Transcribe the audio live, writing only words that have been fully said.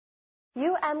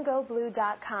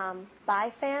UMGoBlue.com. By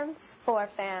fans, for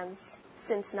fans.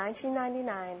 Since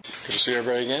 1999. Good to see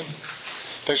everybody again.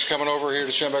 Thanks for coming over here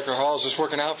to Schembecker Hall. Is this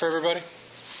working out for everybody?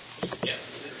 Yeah.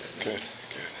 Good.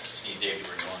 Just need Dave to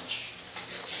bring lunch.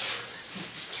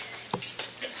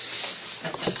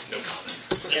 No comment.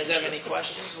 You guys have any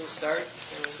questions? We'll start.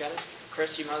 Everyone's got it?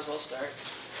 Chris, you might as well start.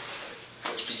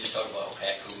 Coach, can you just talk about how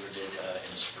Pat Cooler did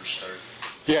in his first start?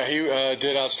 Yeah, he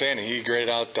did outstanding. He graded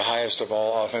out the highest of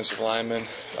all offensive linemen.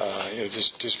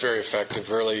 Just very effective.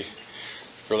 Really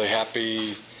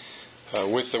happy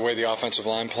with the way the offensive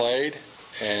line played,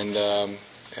 and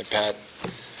Pat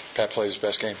played his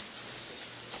best game.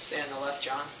 Stay on the left,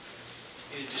 John.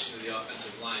 In addition to the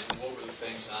offensive line, what were the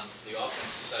things on the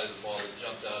offensive side of the ball that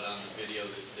jumped out on the video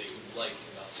that you liked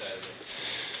about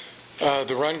Saturday?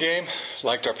 The run game,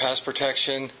 liked our pass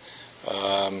protection.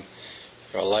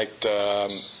 I liked,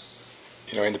 in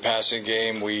the passing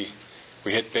game, we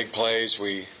hit big plays.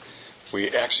 We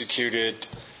executed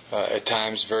at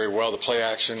times very well. The play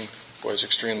action was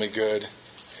extremely good,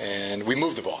 and we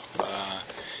moved the ball.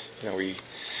 We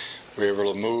were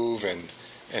able to move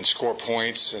and score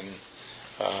points, and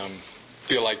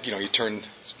feel like you turned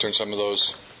some of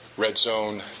those red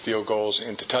zone field goals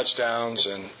into touchdowns,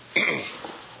 and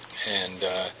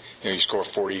you score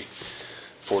 40,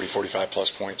 45 plus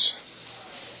points.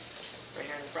 Right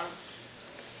here in the front.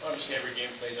 Obviously, every game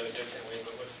plays out differently,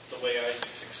 but with the way Isaac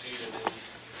succeeded in the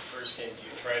first game, do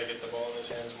you try to get the ball in his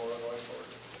hands more going forward?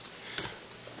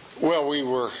 Well,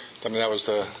 that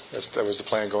was the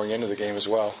plan going into the game as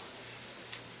well.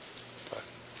 But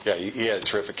yeah, he had a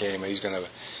terrific game. He's going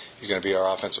to be our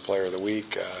offensive player of the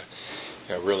week.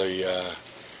 Really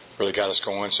got us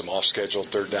going. Some off schedule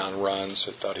third down runs.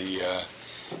 I thought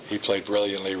he played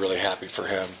brilliantly. Really happy for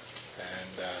him.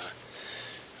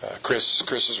 And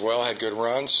Chris as well had good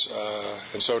runs,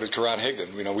 and so did Karan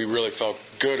Higdon. We really felt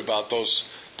good about those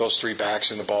three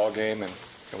backs in the ball game, and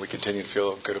we continue to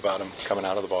feel good about them coming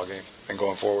out of the ball game and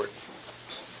going forward.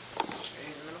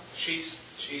 Chiefs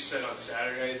said on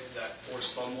Saturday that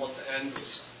forced fumble at the end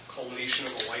was culmination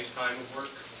of a lifetime of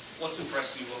work. What's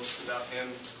impressed you most about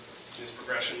him, his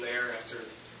progression there after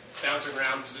bouncing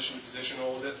around position to position a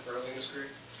little bit early in his career?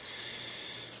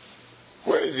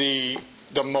 Well,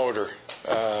 the motor,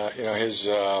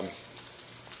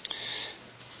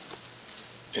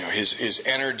 his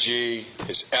energy,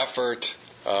 his effort,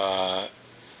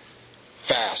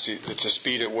 fast. It's the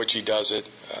speed at which he does it,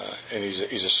 and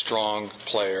he's a strong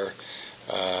player.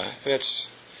 That's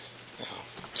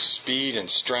speed and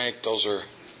strength. Those are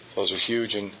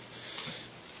huge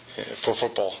for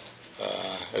football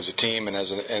as a team and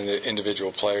as an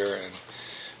individual player, and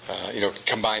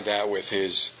combine that with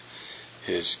his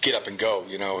get up and go.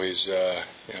 His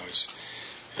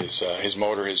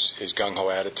motor, his gung ho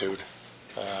attitude.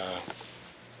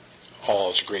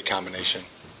 All is a great combination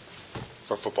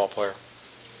for a football player.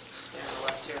 Stand on the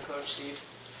left here, Coach Steve.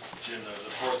 Jim, the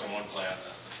 4th and 1 play on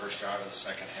the first drive of the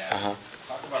second half. Uh-huh.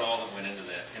 Talk about all that went into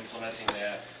that, implementing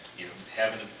that,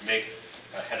 having to make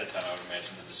ahead of time, I would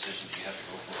imagine, the decision that you have to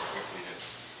go for it quickly to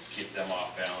keep them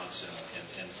off balance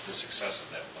and the success of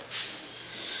that play.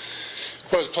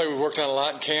 Well, it's a play we worked on a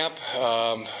lot in camp.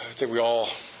 I think we all,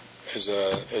 as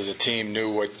a team, knew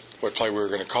what play we were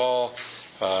going to call.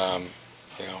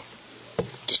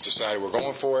 Just decided we're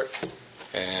going for it,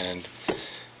 and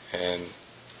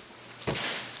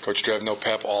Coach Drev, no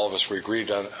pep. All of us, we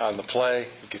agreed on the play.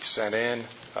 It gets sent in.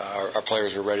 Our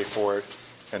players were ready for it,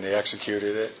 and they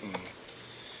executed it.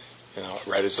 And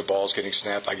right as the ball's getting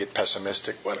snapped, I get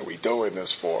pessimistic. What are we doing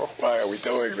this for? Why are we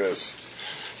doing this?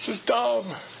 This is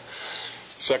dumb.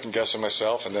 Second guessing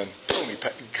myself, and then boom, he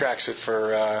cracks it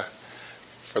for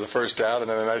the first down, and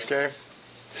then a nice game.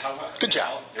 Good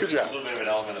job. A little bit of an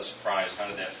element of surprise. How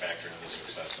did that factor into the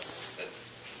success of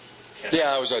it?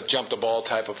 Yeah, it was a jump the ball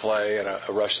type of play and a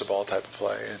rush the ball type of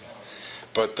play.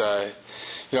 But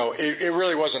it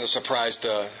really wasn't a surprise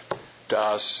to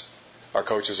us, our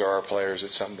coaches or our players.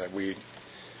 It's something that we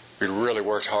really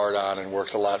worked hard on and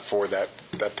worked a lot for that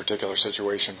particular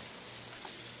situation.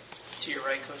 To your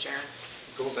right, Coach Aaron.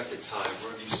 Going back to Ty,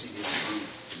 where have you seen him improve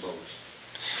the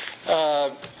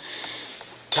most?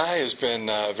 Ty has been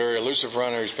a very elusive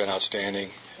runner. He's been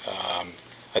outstanding. I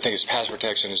think his pass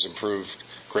protection has improved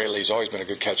greatly. He's always been a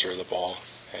good catcher of the ball,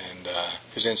 and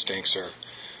his instincts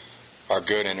are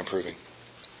good and improving.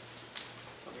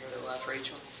 Over here to the left,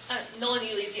 Rachel. Nolan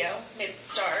Ulizio made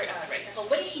the start right tackle.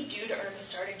 What did he do to earn the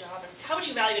starting job, and how would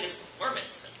you evaluate his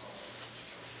performance?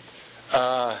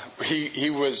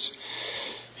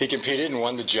 He competed and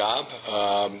won the job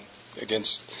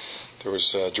against. There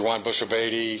was Jawan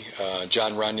Bushel-Beatty,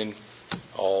 John Runyon,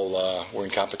 all were in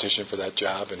competition for that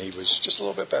job, and he was just a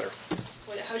little bit better.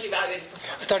 How would you evaluate his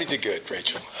performance? I thought he did good,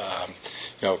 Rachel.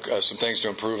 Some things to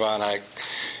improve on. I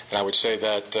would say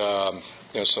that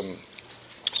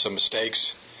some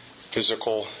mistakes,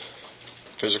 physical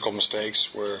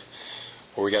mistakes where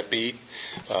we got beat,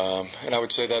 and I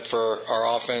would say that for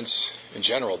our offense in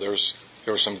general, there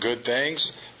were some good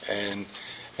things, and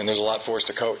there's a lot for us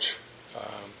to coach,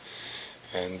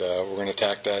 and we're going to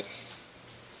attack that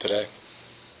today.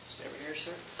 Stay over here,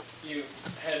 sir. You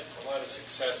had a lot of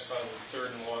success on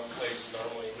 3rd and long plays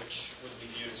normally, which would be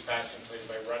viewed as passing plays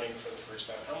by running for the first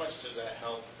down. How much does that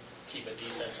help keep a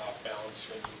defense off balance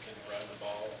when you can run the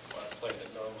ball on a play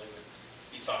that normally would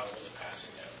be thought of as a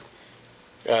passing down?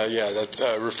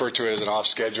 That referred to it as an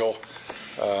off-schedule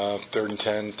 3rd and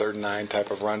 10, 3rd and 9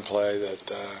 type of run play.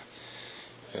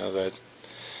 That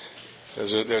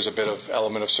there's a bit of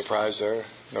element of surprise there,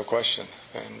 no question.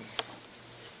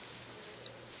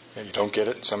 And you don't get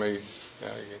it. Some of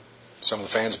the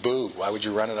fans boo. Why would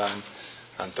you run it on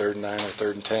 3rd and 9 or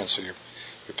 3rd and 10? So you're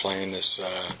playing this,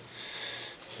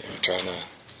 trying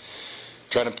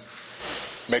to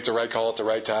make the right call at the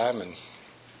right time, and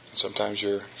sometimes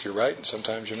you're right, and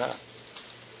sometimes you're not.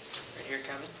 Right here,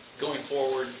 Kevin. Going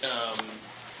forward,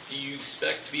 do you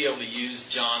expect to be able to use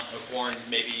John Horn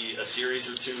maybe a series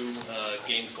or two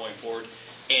games going forward?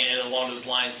 And along those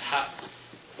lines,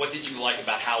 what did you like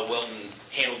about how Wilton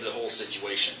handled the whole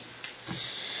situation?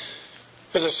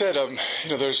 As I said,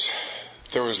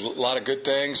 there was a lot of good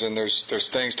things, and there's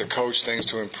things to coach, things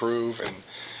to improve, and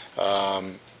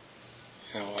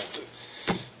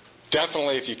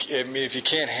definitely if you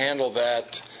can't handle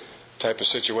that type of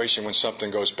situation when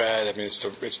something goes bad, it's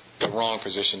the wrong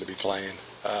position to be playing.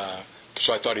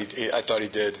 So I thought he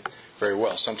did very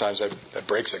well. Sometimes that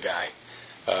breaks a guy.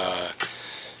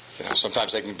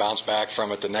 Sometimes they can bounce back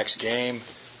from it the next game.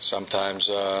 Sometimes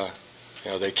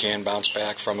they can bounce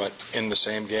back from it in the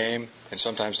same game, and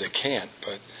sometimes they can't.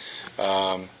 But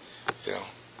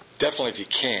definitely if you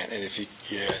can't, and if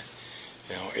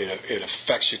it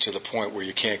affects you to the point where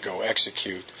you can't go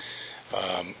execute,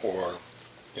 or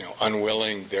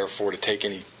unwilling therefore to take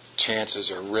any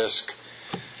chances or risk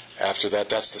after that,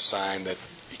 that's the sign that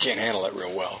you can't handle it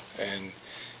real well. And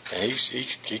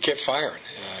he kept firing.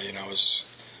 It was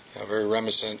very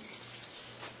reminiscent.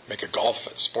 Make a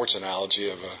sports analogy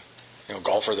of a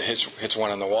golfer that hits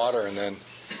one in the water and then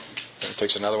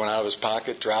takes another one out of his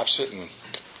pocket, drops it, and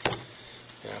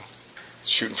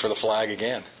shooting for the flag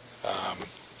again.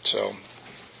 So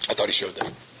I thought he showed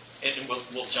that. And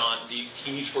will John?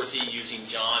 Can you foresee using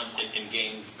John in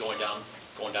games going down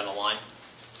the line?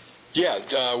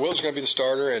 Yeah, Will's going to be the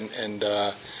starter, and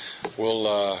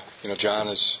we'll. John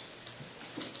is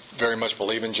very much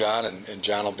believe in John, and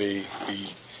John will be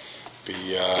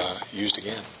used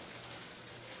again.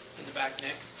 In the back,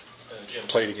 Nick. Jim,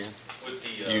 played again. With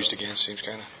the Used again seems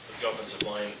kind of. With the offensive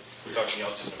line, we're talking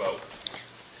out just about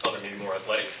other maybe more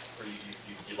athletic. Or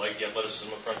you like the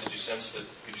athleticism up front. Did you sense that?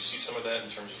 Could you see some of that in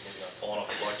terms of maybe not falling off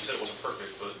the block? You said it wasn't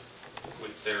perfect, but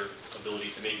with their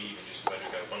ability to maybe even just measure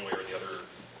guy one way or the other,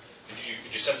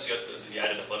 could you sense the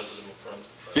added athleticism up front?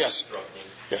 Yes.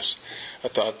 Yes, I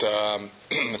thought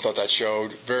that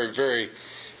showed. Very, very,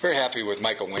 very happy with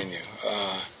Michael Wayne.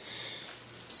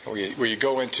 Where you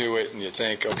go into it and you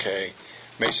think, okay,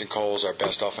 Mason Cole's our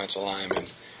best offensive lineman,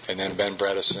 and then Ben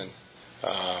Bredesen,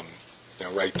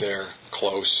 right there,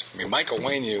 close. Michael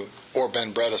Wayne or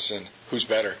Ben Bredesen, who's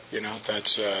better?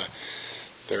 That's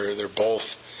they're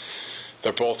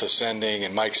both ascending,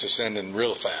 and Mike's ascending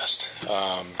real fast.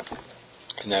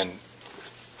 And then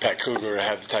Pat Kugler to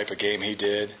have the type of game he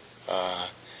did,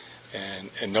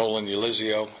 and Nolan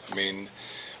Ulizio.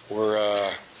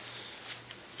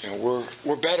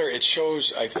 We're better. It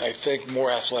shows, I think,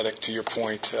 more athletic. To your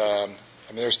point,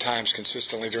 there's times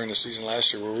consistently during the season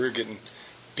last year where we were getting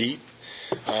beat,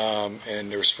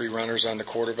 and there was free runners on the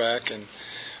quarterback, and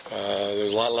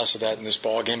there's a lot less of that in this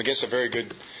ball game against a very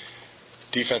good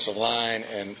defensive line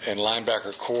and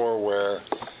linebacker core where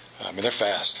they're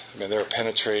fast. They're a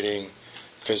penetrating,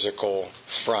 physical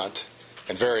front,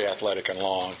 and very athletic and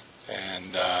long.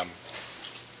 And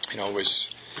it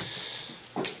was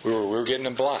we were getting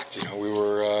them blocked. We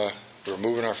were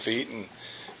moving our feet,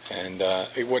 and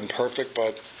it wasn't perfect,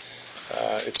 but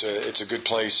it's a good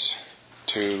place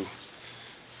to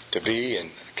be,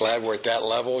 and glad we're at that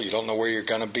level. You don't know where you're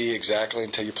going to be exactly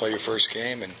until you play your first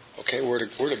game, and okay, we're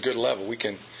at a good level. We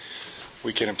can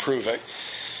improve it.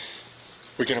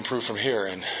 We can improve from here,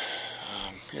 and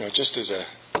just as a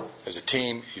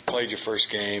team, you played your first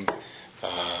game.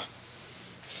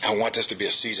 I want this to be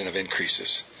a season of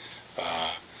increases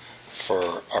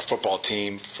for our football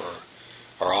team,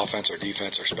 for our offense, our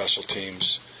defense, our special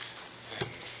teams. And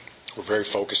we're very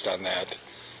focused on that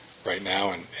right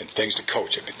now, and things to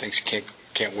coach. I mean, things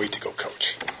can't wait to go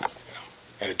coach,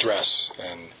 and address,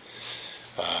 and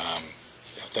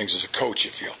things as a coach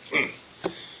you feel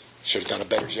should have done a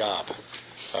better job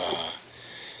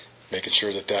making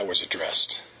sure that was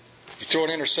addressed. You throw an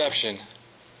interception,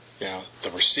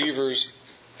 the receivers,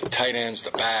 the tight ends,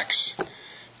 the backs,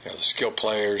 the skill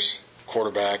players,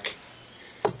 quarterback,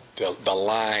 the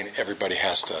line, everybody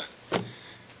has to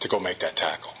go make that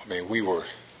tackle. I mean, we were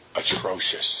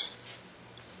atrocious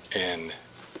in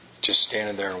just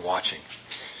standing there and watching.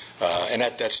 And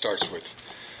that starts with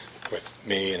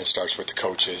me, and it starts with the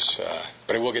coaches.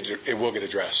 But it will get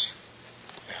addressed.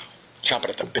 Chomping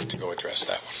at the bit to go address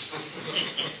that one.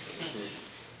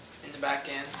 In the back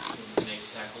end. Make the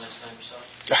tackle next time yourself.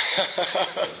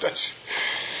 That's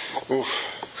oof.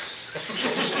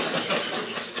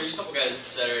 There's a couple guys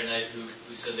Saturday night who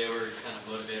said they were kind of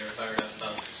motivated or fired up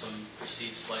about some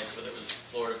perceived slights, whether it was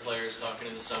Florida players talking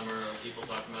in the summer or people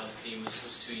talking about the team was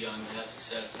too young to have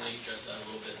success. And I know you addressed that a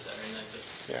little bit Saturday night. But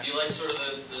do you like sort of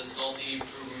the salty,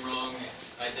 prove them wrong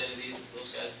identity that those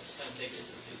guys kind of take into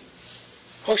the season?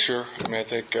 Oh, sure. I mean, I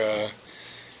think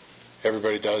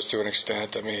everybody does to an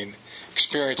extent. I mean,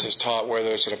 experience has taught,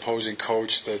 whether it's an opposing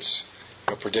coach that's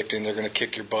predicting they're going to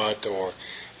kick your butt, or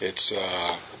it's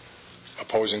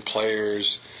opposing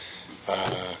players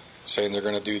saying they're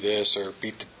going to do this or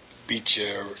beat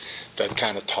you, or that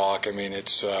kind of talk. I mean, it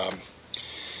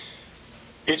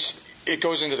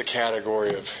goes into the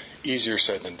category of easier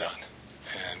said than done,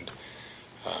 and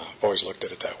I've always looked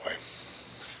at it that way.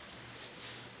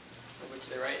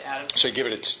 Right, Adam? So you give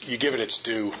it its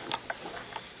due.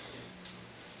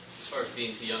 As far as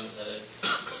being too young, is that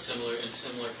a similar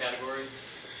category?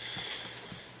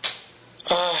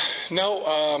 No.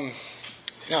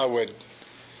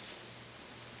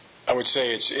 I would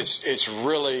say it's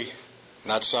really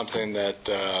not something that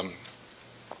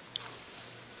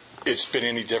it's been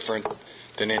any different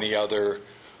than any other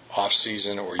off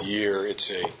season or year. It's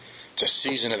a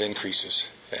season of increases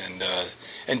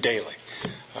and daily.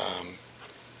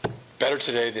 Better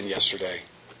today than yesterday.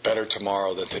 Better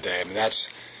tomorrow than today. I mean, that's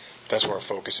where our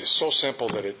focus is. So simple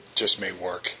that it just may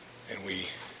work, and we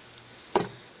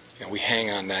hang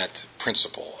on that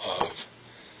principle of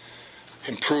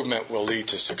improvement will lead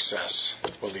to success,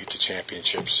 will lead to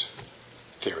championships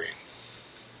theory.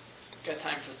 Got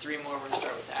time for three more. We're going to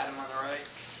start with Adam on the right.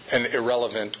 And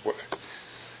irrelevant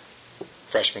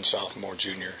freshman, sophomore,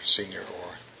 junior, senior,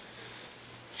 or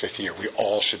fifth year. We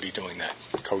all should be doing that.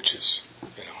 Coaches,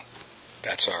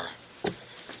 that's our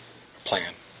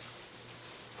plan.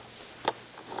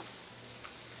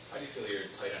 How do you feel your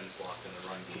tight ends blocked in the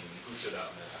run game? Who stood out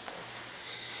in that aspect?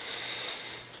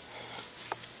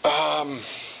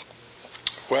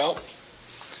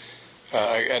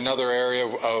 Another area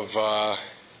of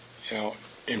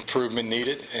improvement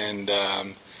needed, and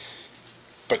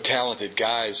but talented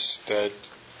guys that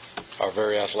are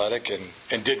very athletic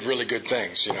and did really good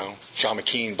things. Sean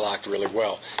McKean blocked really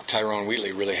well. Tyrone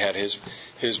Wheatley really had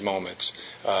his moments.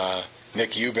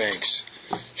 Nick Eubanks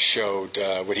showed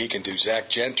what he can do. Zach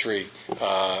Gentry,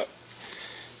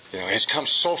 has come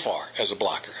so far as a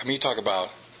blocker. I mean, you talk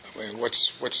about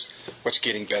what's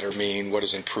getting better mean? What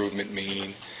does improvement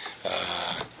mean?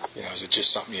 Is it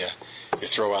just something you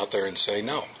throw out there and say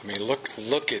no? I mean,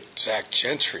 look at Zach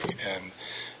Gentry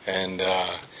and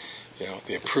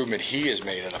the improvement he has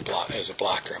made as a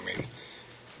blocker. I mean,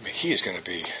 he is going to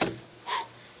be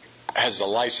has the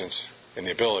license and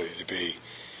the ability to be,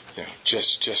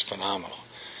 just phenomenal.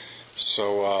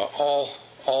 So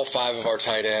all five of our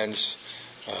tight ends,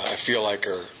 I feel like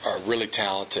are really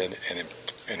talented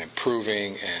and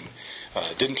improving, and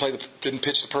didn't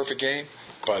pitch the perfect game,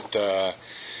 but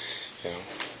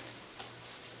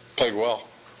played well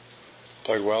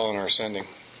in our ascending.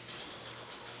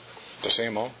 The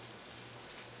same all.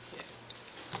 In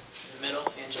the middle,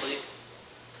 Angelique.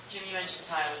 Jim, you mentioned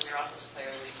Ty was your offensive player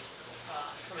of the week.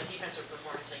 From a defensive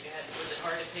performance that you had, was it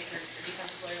hard to pick your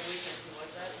defensive player of the week, and who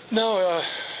was that? No,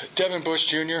 Devin Bush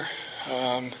Jr.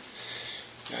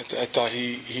 I thought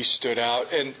he stood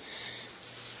out, and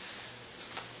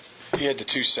he had the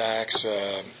 2 sacks.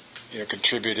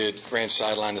 Contributed, ran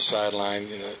sideline to sideline.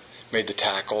 Made the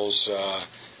tackles,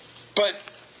 but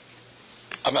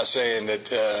I'm not saying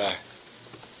that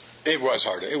it was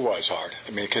hard. It was hard.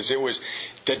 I mean, because it was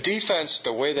the defense,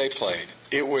 the way they played.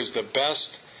 It was the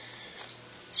best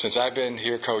since I've been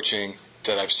here coaching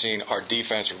that I've seen our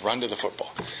defense run to the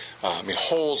football.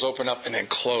 Holes open up and then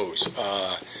close.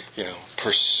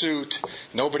 Pursuit,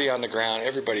 nobody on the ground,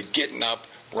 everybody getting up,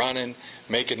 running,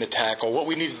 making the tackle. What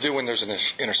we need to do when there's an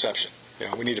interception,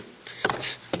 we need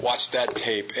to watch that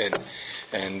tape and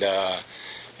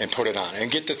put it on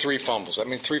and get the 3 fumbles. I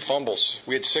mean, 3 fumbles.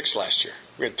 We had 6 last year.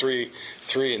 We had three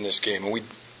in this game, and we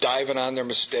diving on their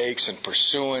mistakes and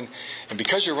pursuing. And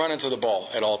because you're running to the ball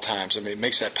at all times, I mean, it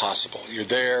makes that possible. You're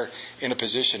there in a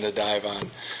position to dive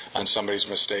on somebody's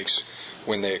mistakes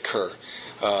when they occur.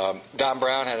 Don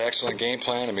Brown had an excellent game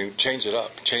plan. I mean, changed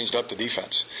up the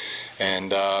defense,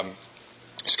 and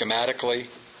schematically,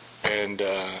 and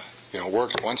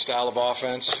worked one style of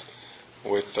offense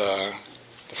with the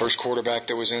first quarterback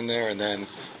that was in there, and then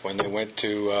when they went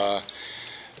to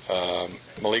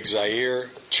Malik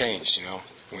Zaire, changed.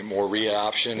 Went more read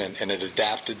option, and it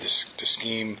adapted. The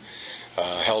scheme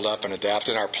held up and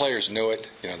adapted. Our players knew it.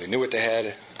 They knew what they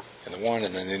had in the one,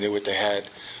 and then they knew what they had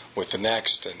with the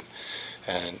next,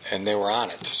 and they were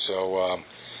on it. So,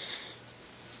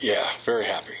 very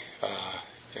happy.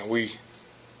 We're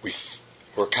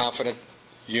a confident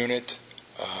unit,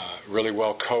 really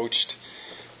well coached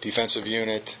defensive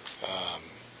unit.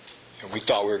 And we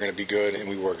thought we were going to be good, and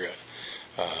we were good.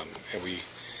 And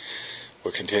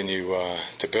we'll continue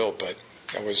to build. But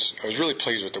I was really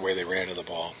pleased with the way they ran to the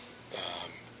ball.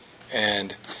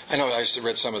 And I know I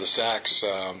read some of the sacks,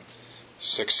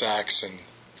 6 sacks, and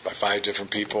by 5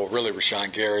 different people. Really,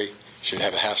 Rashawn Gary should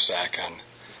have a half sack on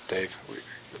Dave.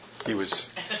 He was.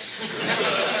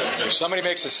 If somebody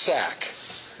makes a sack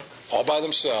all by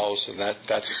themselves, and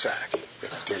that's a sack.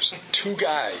 If there's 2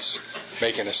 guys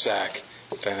making a sack,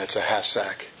 then it's a half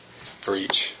sack for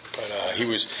each. But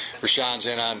Rashawn's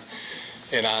in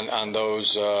on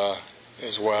those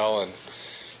as well, and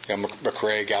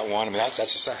McRae got one. I mean, that's a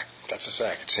sack. That's a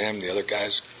sack. It's him. The other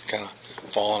guy's kind of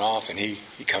falling off, and he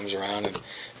comes around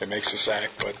and makes a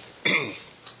sack. But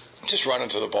just running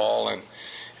to the ball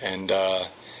and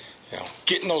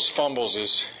getting those fumbles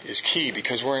is key,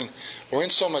 because we're in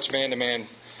so much man-to-man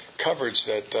coverage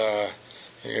that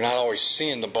you're not always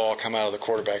seeing the ball come out of the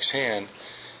quarterback's hand,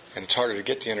 and it's harder to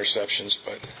get the interceptions.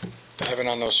 But diving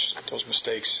on those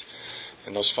mistakes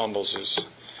and those fumbles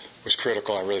was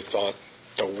critical. I really thought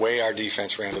the way our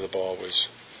defense ran to the ball was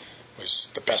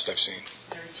the best I've seen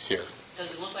here.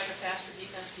 Does it look like a faster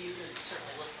defense to you? Because it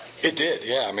certainly looked like it. It did,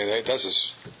 yeah. I mean, it does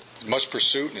as much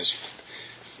pursuit and as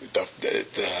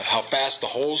how fast the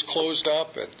holes closed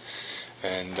up,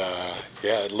 and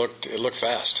it looked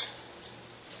fast,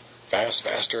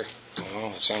 faster. I don't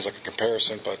know. It sounds like a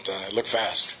comparison, but it looked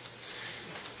fast.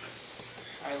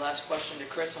 All right, last question to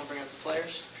Chris. I'll bring up the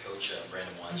players. Coach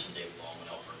Brandon Watts and David Ballman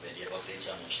out for a bit. Do you have updates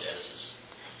on their statuses?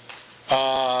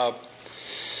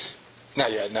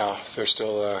 Not yet. No, they're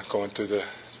still going through the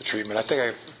treatment. I think I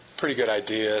have a pretty good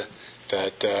idea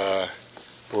that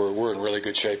we're in really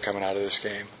good shape coming out of this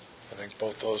game. I think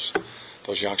both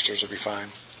those youngsters will be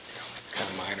fine. Kind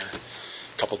of minor,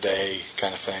 couple day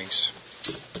kind of things.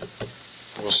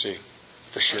 We'll see,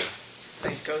 for sure.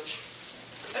 Thanks, Coach.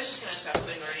 I was just going to ask about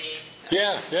Quinn Murray.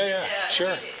 Yeah,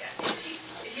 sure.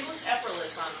 He looks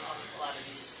effortless on a lot of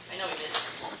these. I know he missed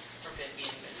from being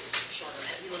shorter,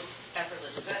 but he looks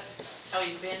effortless. Is that how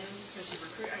he's been since you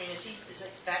recruited? I mean, is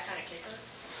it that kind of kicker?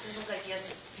 It doesn't look like he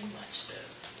hasn't do much to.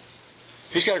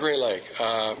 He's got a great leg.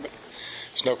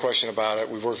 There's no question about it.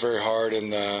 We've worked very hard, and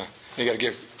you got to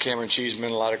give Cameron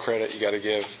Cheeseman a lot of credit. You got to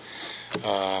give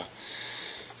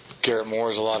Garrett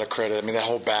Moores a lot of credit. I mean, that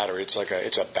whole battery. It's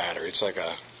a battery. It's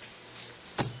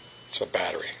a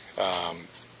battery.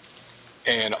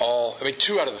 And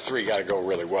 2 out of the 3 got to go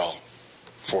really well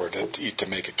for it to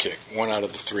make a kick. 1 out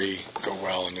of the 3 go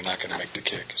well, and you're not going to make the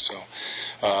kick.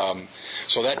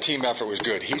 So that team effort was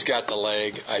good. He's got the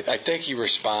leg. I think he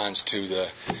responds to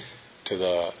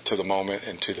the moment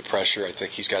and to the pressure. I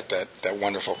think he's got that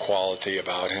wonderful quality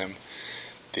about him.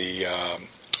 The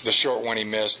short one he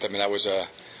missed, I mean, that was a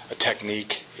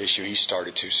technique issue. He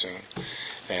started too soon,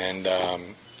 and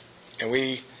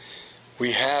we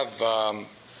have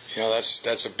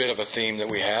that's a bit of a theme that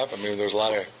we have. I mean, there's a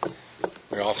lot of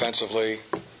offensively,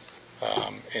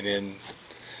 and in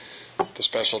the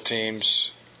special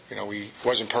teams, we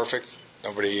wasn't perfect.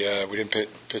 We didn't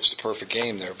pitch the perfect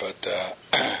game there, but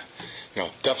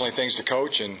definitely things to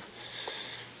coach and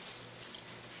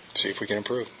see if we can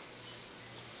improve.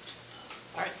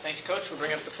 All right, thanks, Coach. We'll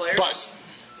bring up the players. But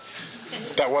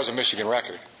that was a Michigan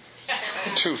record.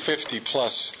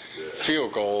 250-plus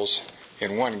field goals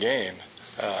in one game.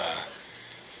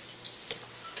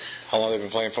 How long have they been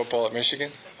playing football at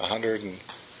Michigan?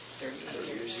 130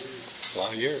 years. A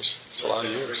lot of years. It's a lot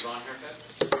of years.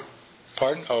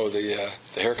 Pardon? Oh, the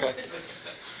haircut?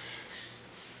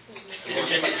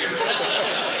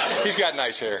 He's got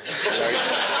nice hair.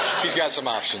 He's got some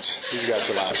options.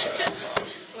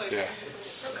 Yeah.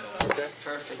 Okay.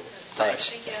 Perfect. All right.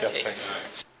 Thank you. Yep, thank you.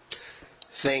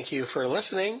 Thank you for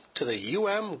listening to the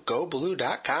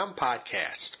UMGoBlue.com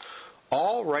podcast.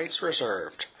 All rights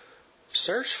reserved.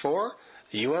 Search for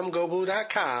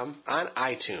UMGoBlue.com on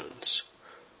iTunes.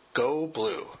 Go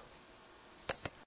Blue.